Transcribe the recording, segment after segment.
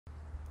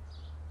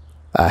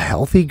A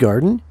healthy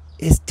garden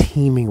is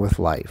teeming with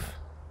life.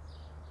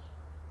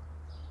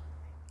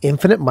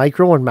 Infinite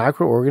micro and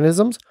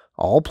macroorganisms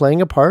all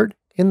playing a part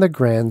in the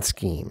grand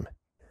scheme.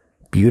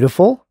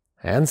 Beautiful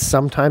and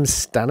sometimes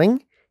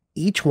stunning,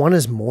 each one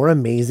is more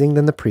amazing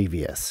than the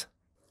previous.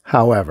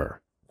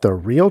 However, the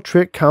real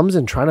trick comes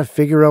in trying to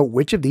figure out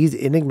which of these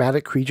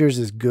enigmatic creatures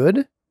is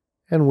good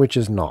and which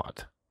is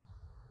not.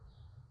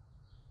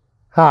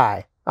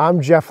 Hi,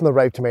 I'm Jeff from the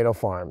Ripe Tomato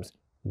Farms.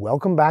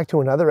 Welcome back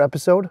to another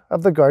episode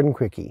of the Garden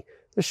Quickie,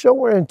 the show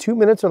where in 2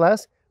 minutes or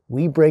less,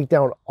 we break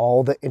down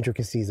all the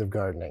intricacies of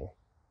gardening.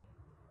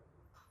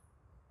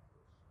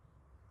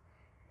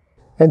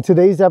 And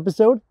today's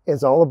episode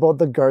is all about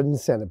the garden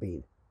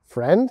centipede.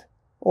 Friend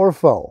or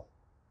foe?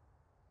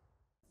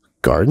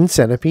 Garden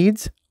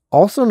centipedes,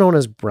 also known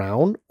as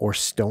brown or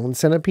stone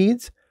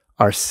centipedes,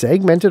 are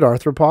segmented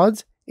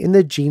arthropods in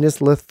the genus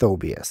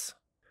Lithobius.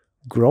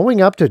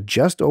 Growing up to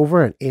just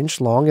over an inch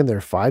long in their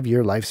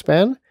 5-year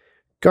lifespan,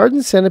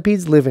 garden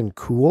centipedes live in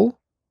cool,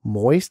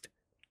 moist,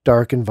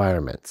 dark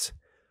environments.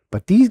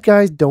 But these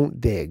guys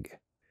don't dig.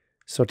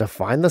 So to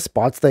find the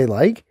spots they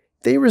like,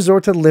 they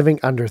resort to living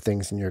under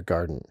things in your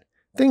garden.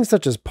 Things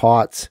such as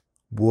pots,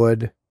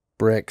 wood,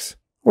 bricks,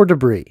 or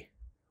debris.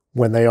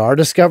 When they are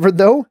discovered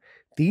though,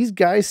 these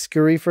guys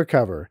scurry for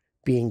cover,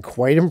 being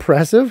quite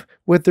impressive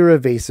with their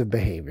evasive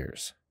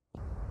behaviors.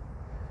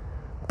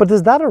 But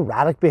does that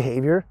erratic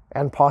behavior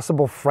and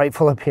possible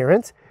frightful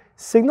appearance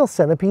signal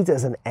centipedes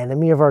as an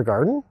enemy of our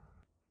garden?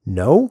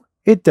 No,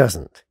 it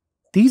doesn't.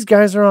 These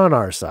guys are on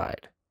our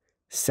side.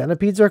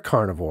 Centipedes are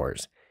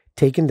carnivores,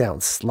 taking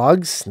down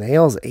slugs,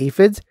 snails,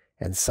 aphids,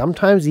 and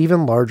sometimes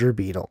even larger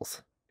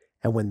beetles.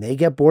 And when they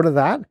get bored of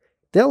that,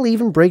 they'll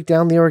even break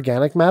down the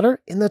organic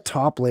matter in the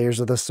top layers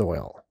of the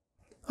soil.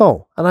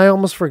 Oh, and I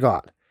almost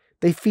forgot.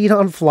 They feed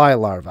on fly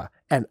larvae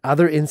and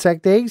other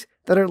insect eggs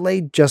that are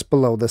laid just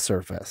below the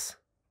surface.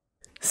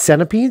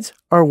 Centipedes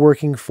are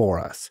working for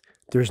us.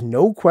 There's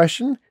no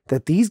question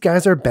that these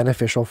guys are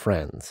beneficial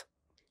friends.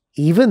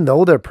 Even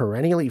though they're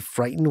perennially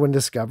frightened when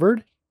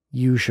discovered,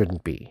 you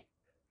shouldn't be.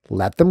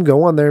 Let them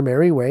go on their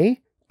merry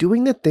way,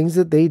 doing the things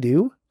that they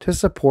do to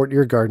support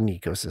your garden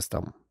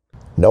ecosystem.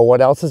 Know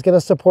what else is going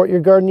to support your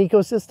garden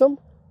ecosystem?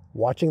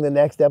 Watching the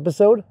next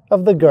episode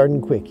of the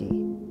Garden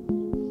Quickie.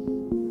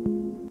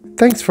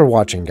 Thanks for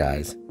watching,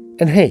 guys.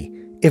 And hey,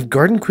 if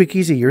garden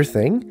quickies are your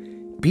thing,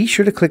 be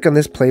sure to click on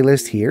this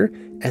playlist here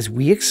as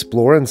we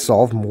explore and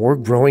solve more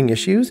growing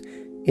issues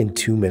in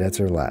 2 minutes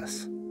or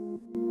less.